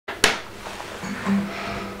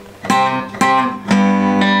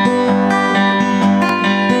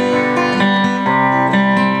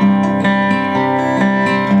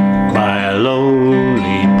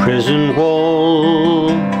Prison wall,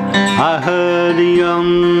 I heard a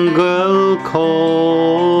young girl calling,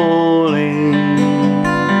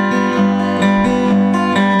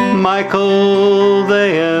 Michael,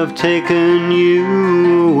 they have taken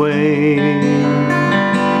you away,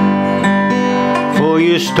 for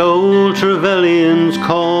you stole Trevelyan's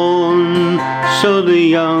corn, so the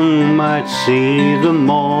young might see the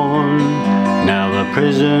morn. Now the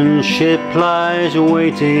prison ship lies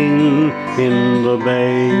waiting in the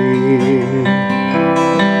bay.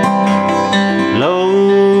 Low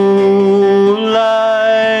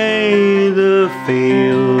lie the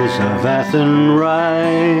fields of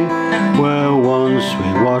Athenry, where once we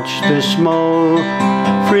watched the small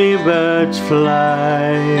free birds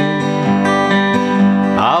fly.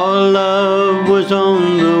 Our love was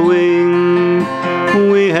on the wing,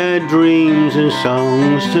 we had dreams and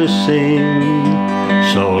songs to sing,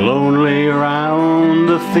 so lonely round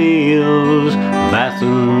the fields of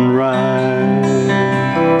Athenry.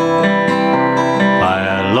 By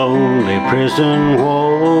a lonely prison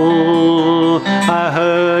wall, I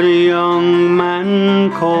heard a young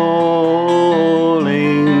man calling.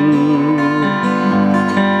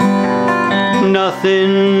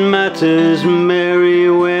 Nothing matters, Mary,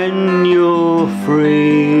 when you're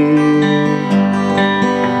free.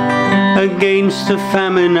 Against the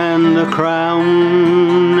famine and the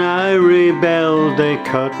crown, I rebelled, they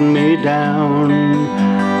cut me down.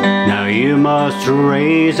 Now you must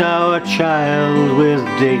raise our child with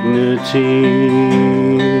dignity.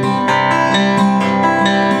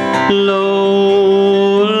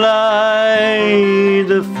 Low lie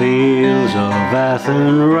the fields of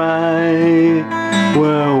Athenry,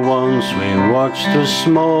 where once we watched the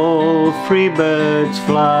small free birds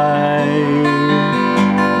fly.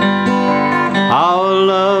 Our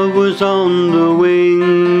love was on the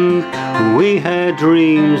wing, we had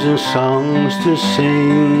dreams and songs to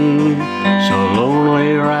sing, so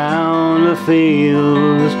lonely round the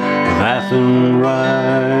fields of Athenry.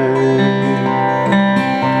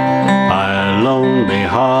 By a lonely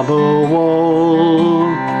harbour wall,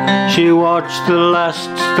 she watched the last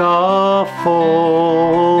star falling,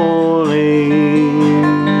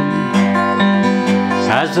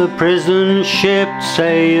 as the prison ship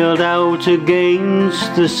sailed out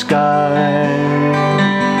against the sky.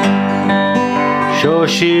 Sure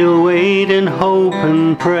she'll wait and hope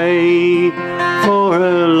and pray for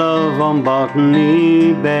her love on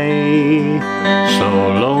Botany Bay, so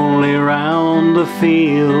lonely round the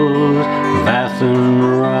fields of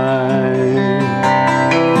Athenry.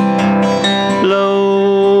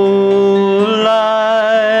 Low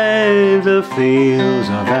lie the fields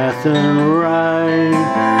of Athenry,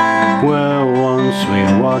 where once we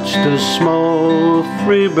watched the small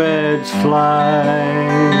free birds fly.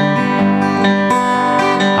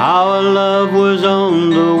 Our love was on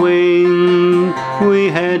the wing, we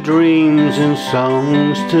had dreams and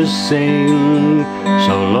songs to sing,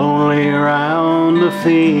 so lonely round the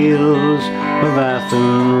fields of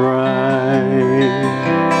Athenry.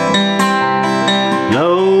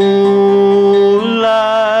 Low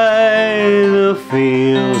lie the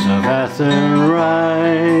fields of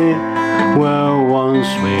Athenry, where once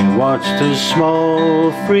we watched the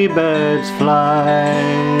small free birds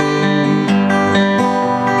fly.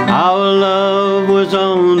 Our love was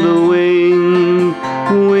on the wing,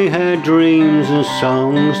 we had dreams and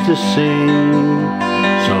songs to sing,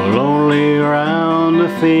 so lonely round the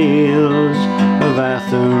fields of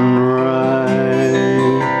Athenry.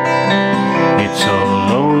 It's so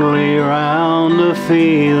lonely round the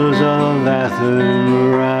fields of Athenry.